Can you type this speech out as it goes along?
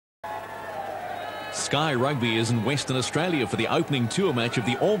Sky Rugby is in Western Australia for the opening tour match of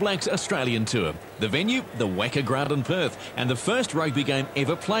the All Blacks Australian Tour. The venue, the Wacker ground in Perth, and the first rugby game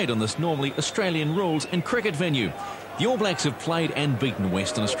ever played on this normally Australian rules and cricket venue. The All Blacks have played and beaten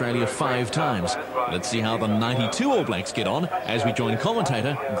Western Australia 5 times. Let's see how the 92 All Blacks get on as we join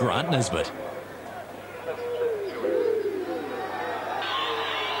commentator Grant Nisbet.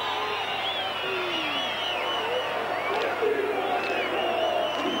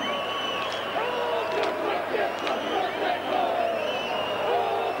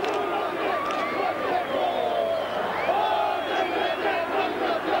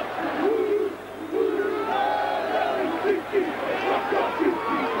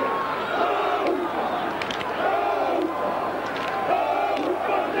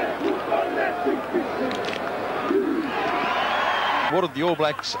 Awarded the All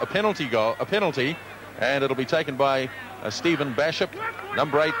Blacks a penalty, and it'll be taken by Stephen Bashop,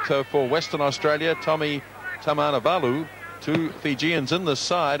 number 8 for Western Australia, Tomasi Tamanivalu. 2 Fijians in this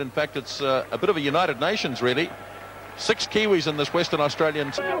side. In fact, it's a bit of a United Nations, really. 6 Kiwis in this Western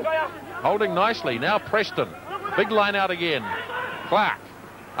Australian. Holding nicely. Now Preston. Big line out again. Clark.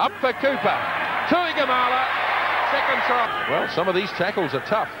 Up for Cooper. Tuigamala. Second try. Well, some of these tackles are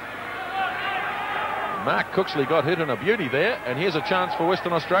tough. Mark Cooksley got hit in a beauty there, and here's a chance for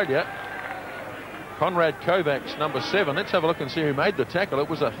Western Australia. Conrad Kovacs, number 7. Let's have a look and see who made the tackle. It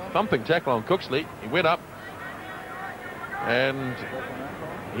was a thumping tackle on Cooksley. He went up and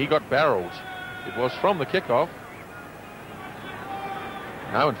he got barreled. It was from the kickoff.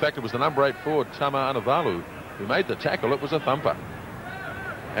 No, in fact, it was the number 8 forward, Tamanivalu, who made the tackle. It was a thumper.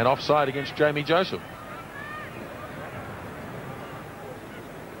 And offside against Jamie Joseph.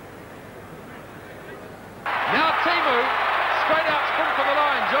 Straight out sprint for the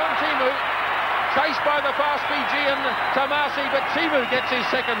line. John Timu chased by the fast Fijian Tomasi, but Timu gets his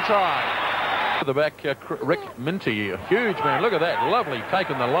second try. To the back, Rick Minty, a huge man. Look at that, lovely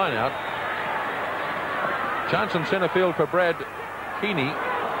taking the line out. Chance in centre field for Brad Keeney,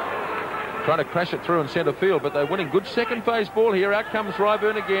 trying to crash it through in centre field, but they're winning. Good second phase ball here. Out comes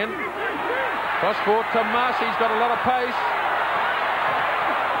Ryburn again. Cross for Tomasi's got a lot of pace.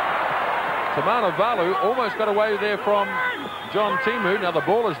 Tamanivalu almost got away there from John Timu. Now the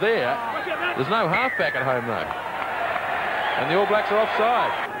ball is there. There's no halfback at home though. And the All Blacks are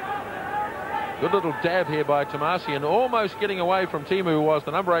offside. Good little dab here by Tomasi, and almost getting away from Timu was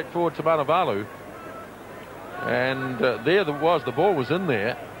the number 8 forward Tamanivalu. And there was, the ball was in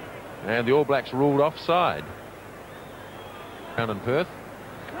there, and the All Blacks ruled offside. Down in Perth.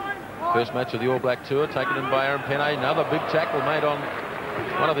 First match of the All Black tour, taken in by Aaron Penne. Another big tackle made on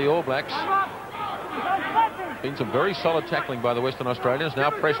one of the All Blacks. Been some very solid tackling by the Western Australians.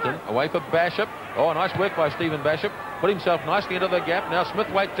 Now Preston away for Bashop. Oh, nice work by Stephen Bashop. Put himself nicely into the gap. Now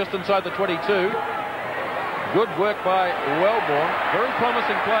Smithwaite just inside the 22. Good work by Wellborn. Very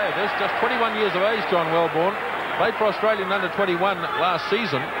promising player. This just 21 years of age, John Wellborn. Played for Australia in under-21 last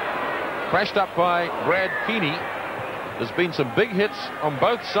season. Crashed up by Brad Keeney. There's been some big hits on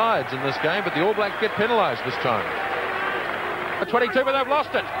both sides in this game, but the All Blacks get penalised this time. 22, but they've lost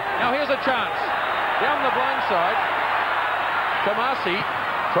it. Now here's a chance. Down the blind side. Tomasi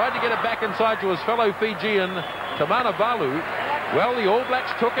tried to get it back inside to his fellow Fijian, Tamanivalu. Well, the All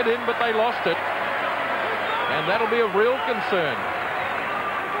Blacks took it in, but they lost it. And that'll be a real concern.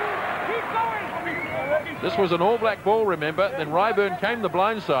 This was an All Black ball, remember. Then Ryburn came the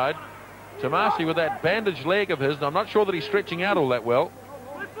blind side. Tomasi with that bandaged leg of his, and I'm not sure that he's stretching out all that well.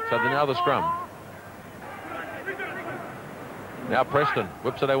 So now the scrum. Now Preston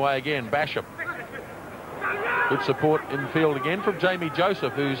whips it away again. Bashop. Good support in field again from Jamie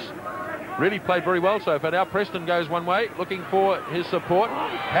Joseph, who's really played very well so far. Now Preston goes one way, looking for his support.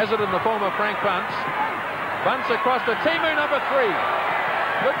 Has it in the form of Frank Bunce. Bunce across to Timu, number 3.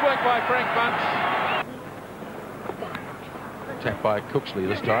 Good work by Frank Bunce. Tap by Cooksley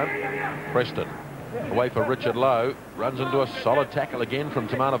this time. Preston away for Richard Loe. Runs into a solid tackle again from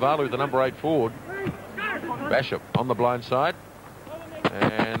Tamanivalu, the number 8 forward. Bashop on the blind side.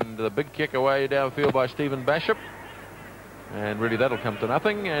 And the big kick away downfield by Stephen Bashop. And really that'll come to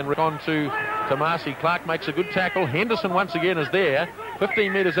nothing. And on to Tomasi. Clark makes a good tackle. Henderson once again is there.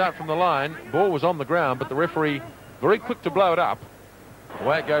 15 metres out from the line. Ball was on the ground, but the referee very quick to blow it up.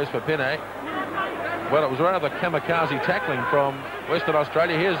 Away it goes for Penne. Well, it was rather kamikaze tackling from Western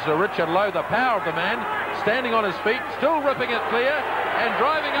Australia. Here's Richard Loe, the power of the man, standing on his feet, still ripping it clear, and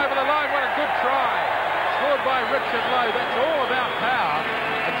driving over the line. What a good try. Scored by Richard Loe. That's all about power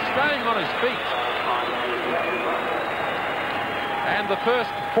and staying on his feet. And the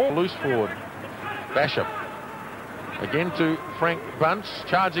first loose forward, Bashop. Again to Frank Bunce.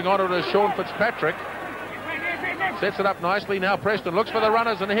 Charging on it is Sean Fitzpatrick. Sets it up nicely. Now Preston looks for the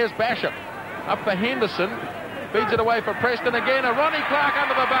runners, and here's Basham. Up for Henderson. Feeds it away for Preston again. A Ronnie Clark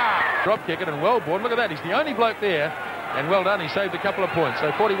under the bar. Drop kick it, and Wellborn. Look at that. He's the only bloke there. And well done. He saved a couple of points.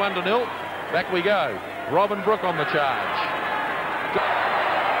 So 41-0. Back we go. Robin Brooke on the charge.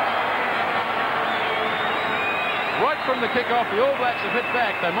 Right from the kick-off, the All Blacks have hit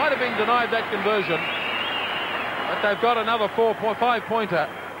back. They might have been denied that conversion, but they've got another 5-pointer.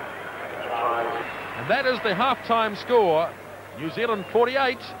 And that is the half-time score. New Zealand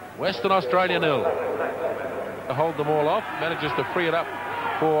 48, Western Australia 0. To hold them all off, manages to free it up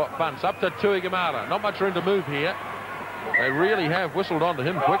for Bunce. Up to Tuigamala. Not much room to move here. They really have whistled onto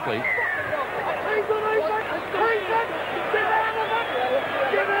him quickly.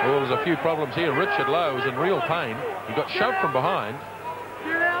 Well, there's a few problems here. Richard Loe is in real pain. He got shoved from behind,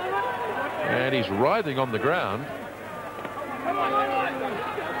 and he's writhing on the ground.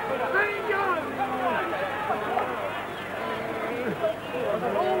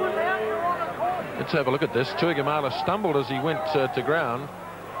 Let's have a look at this. Tuigamala stumbled as he went to ground,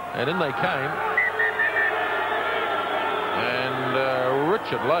 and in they came. And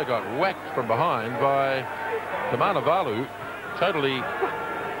Richard Loe got whacked from behind by Tamanivalu, totally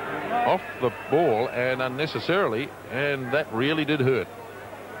off the ball and unnecessarily, and that really did hurt.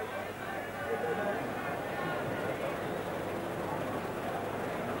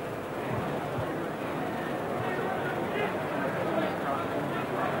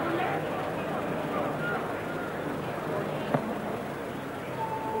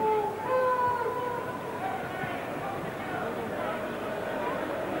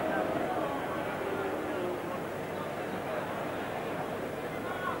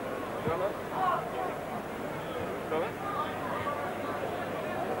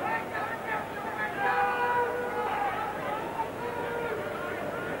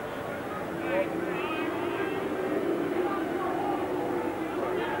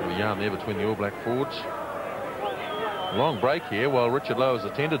 Yarn there between the All Black forwards. Long break here while Richard Loe is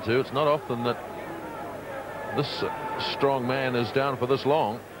attended to. It's not often that this strong man is down for this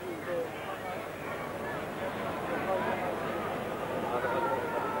long.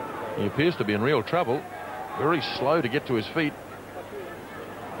 He appears to be in real trouble. Very slow to get to his feet.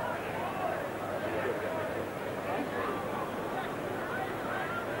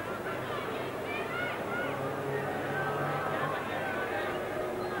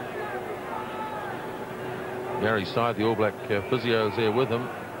 Gary Side, the All Black physio, is there with him.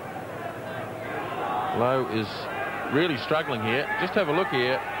 Lowe is really struggling here. Just have a look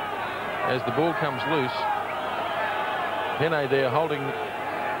here as the ball comes loose. Penne there holding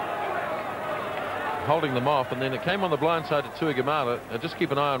them off, and then it came on the blind side to Tuigamala. Just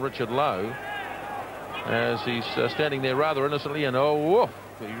keep an eye on Richard Loe as he's standing there rather innocently, and oh, woof,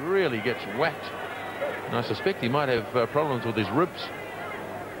 he really gets whacked. And I suspect he might have problems with his ribs.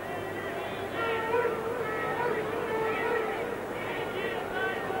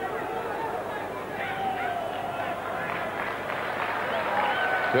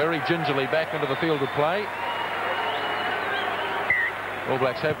 Very gingerly back into the field of play. All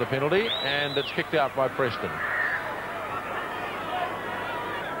Blacks have the penalty, and it's kicked out by Preston.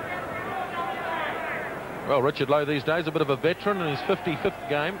 Well, Richard Loe these days, a bit of a veteran in his 55th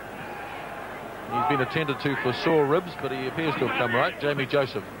game. He's been attended to for sore ribs, but he appears to have come right. Jamie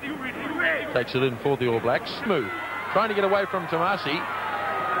Joseph takes it in for the All Blacks. Smooth, trying to get away from Tomasi.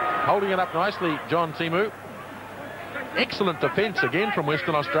 Holding it up nicely, John Timu. Excellent defence again from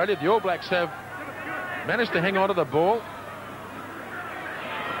Western Australia. The All Blacks have managed to hang on to the ball.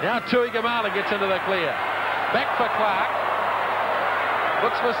 Now Tuigamala gets into the clear. Back for Clark.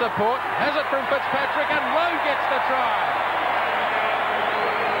 Looks for support. Has it from Fitzpatrick, and Lowe gets the try.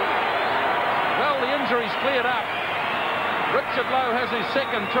 Well, the injury's cleared up. Richard Loe has his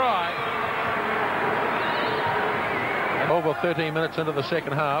second try. And over 13 minutes into the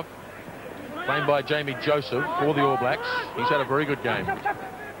second half. Played by Jamie Joseph for the All Blacks. He's had a very good game.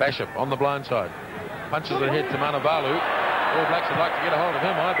 Basham on the blind side. Punches ahead to Tamanivalu. All Blacks would like to get a hold of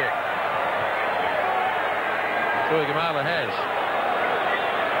him, I bet. Tuigamala has.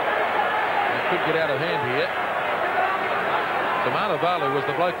 It could get out of hand here. Tamanivalu was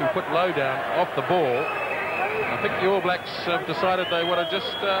the bloke who put Lowe down off the ball. I think the All Blacks have decided they want to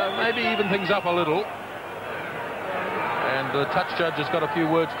just maybe even things up a little. And the touch judge has got a few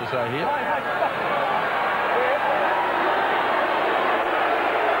words to say here.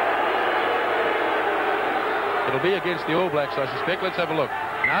 It'll be against the All Blacks, I suspect. Let's have a look.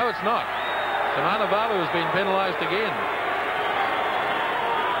 No, it's not. Tamanivalu has been penalised again.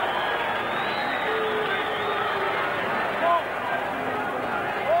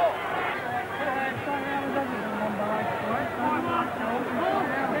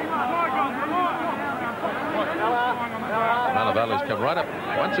 come right up.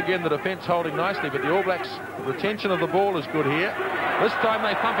 Once again, the defence holding nicely, but the All Blacks' retention of the ball is good here. This time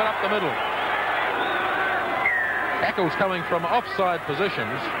they pump it up the middle. Tackles coming from offside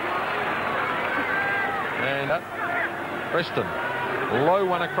positions. And Preston. Low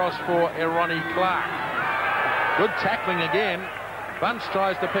one across for Ronnie Clark. Good tackling again. Bunce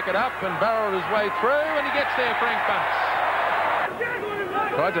tries to pick it up and barrel his way through, and he gets there, Frank Bunce.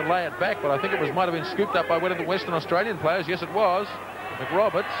 Tried to lay it back, but I think it might have been scooped up by one of the Western Australian players. Yes, it was.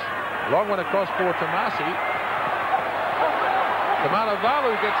 McRoberts. Long one across for Tomasi.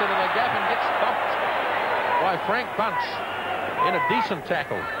 Tamanivalu gets into the gap and gets stopped by Frank Bunce in a decent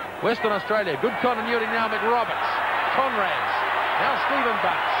tackle. Western Australia, good continuity now. McRoberts, Conrads, now Stephen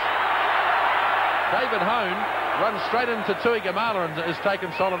Bunce. David Hone runs straight into Tuigamala and is taken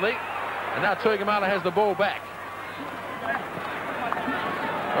solidly. And now Tuigamala has the ball back.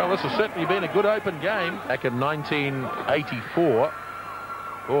 Well, this has certainly been a good open game. Back in 1984.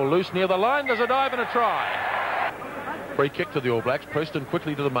 Ball loose near the line. There's a dive and a try. Free kick to the All Blacks. Preston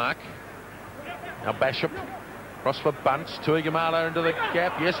quickly to the mark. Now Bishop. Cross for Bunce. Tuigamala into the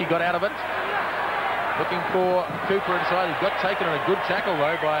gap. Yes, he got out of it. Looking for Cooper inside. He got taken in a good tackle,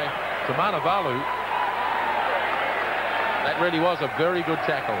 though, by Tamanivalu. That really was a very good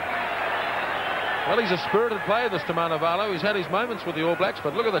tackle. Well, he's a spirited player, this Tamanivalu. He's had his moments with the All Blacks,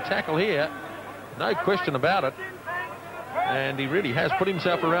 but look at the tackle here. No question about it. And he really has put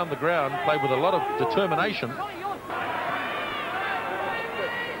himself around the ground, played with a lot of determination.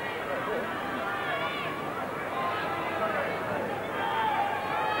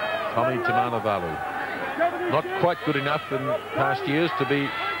 Tommy Tamanivalu. Not quite good enough in past years to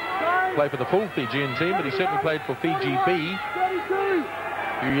play for the full Fijian team, but he certainly played for Fiji B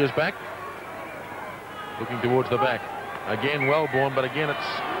a few years back. Looking towards the back. Again, Wellborn, but again,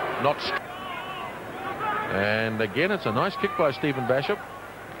 it's not. And again, it's a nice kick by Stephen Bishop.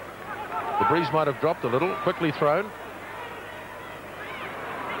 The breeze might have dropped a little. Quickly thrown.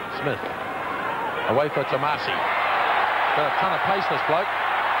 Smith. Away for Tomasi. Got a ton of pace, this bloke.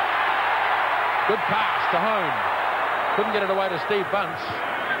 Good pass to Hone. Couldn't get it away to Steve Bunce.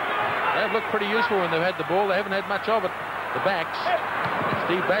 They've looked pretty useful when they've had the ball. They haven't had much of it. The backs.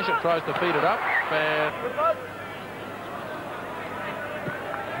 Steve Bishop tries to feed it up. And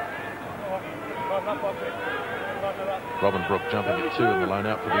Robin Brook jumping at 2 in the line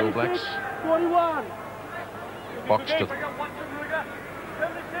out for the All Blacks. Box to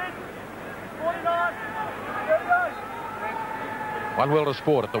One World of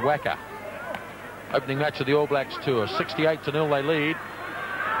Sport at the Wacker. Opening match of the All Blacks tour. 68-0 they lead.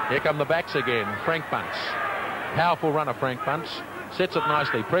 Here come the backs again. Frank Bunce. Powerful runner, Frank Bunce. Sets it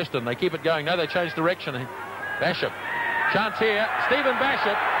nicely. Preston, they keep it going. No, they change direction. Bishop. Chance here. Stephen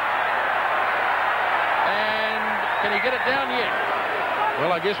Bishop. And can he get it down yet?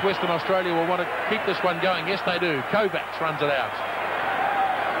 Well, I guess Western Australia will want to keep this one going. Yes, they do. Kovacs runs it out.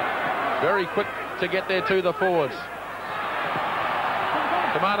 Very quick to get there to the forwards.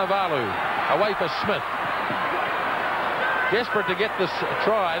 Tamanivalu. Away for Smith. Desperate to get this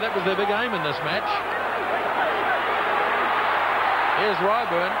try. That was their big aim in this match. Here's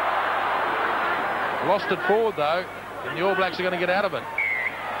Ryburn. Lost it forward, though. And the All Blacks are going to get out of it.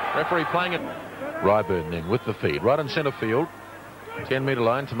 Referee playing it. Ryburn then with the feed. Right in centre field. 10-metre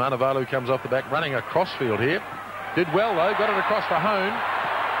line. Tamanivalu comes off the back. Running across field here. Did well, though. Got it across for Hone.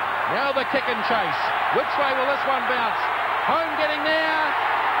 Now the kick and chase. Which way will this one bounce? Hone getting there.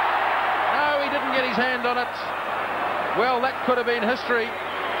 No, he didn't get his hand on it. Well, that could have been history,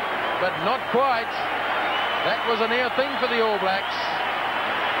 but not quite. That was a near thing for the All Blacks.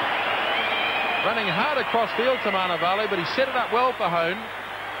 Running hard across field, Tamanivalu, but he set it up well for Hone,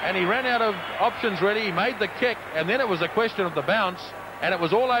 and he ran out of options really. He made the kick, and then it was a question of the bounce, and it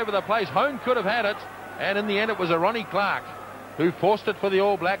was all over the place. Hone could have had it, and in the end it was a Ronnie Clark who forced it for the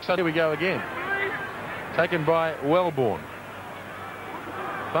All Blacks. So here we go again. Taken by Wellborn.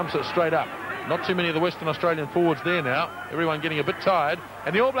 Bumps it straight up. Not too many of the Western Australian forwards there now. Everyone getting a bit tired.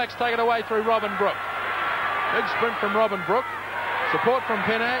 And the All Blacks take it away through Robin Brook. Big sprint from Robin Brook. Support from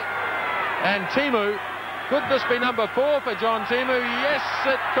Pene. And Timu. Could this be number 4 for John Timu? Yes,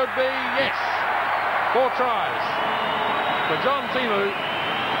 it could be. Yes. 4 tries for John Timu.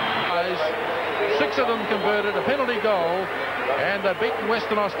 6 of them converted. A penalty goal. And they've beaten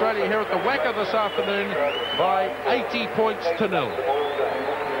Western Australia here at the Wacker this afternoon by 80 points to 0.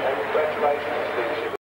 Congratulations.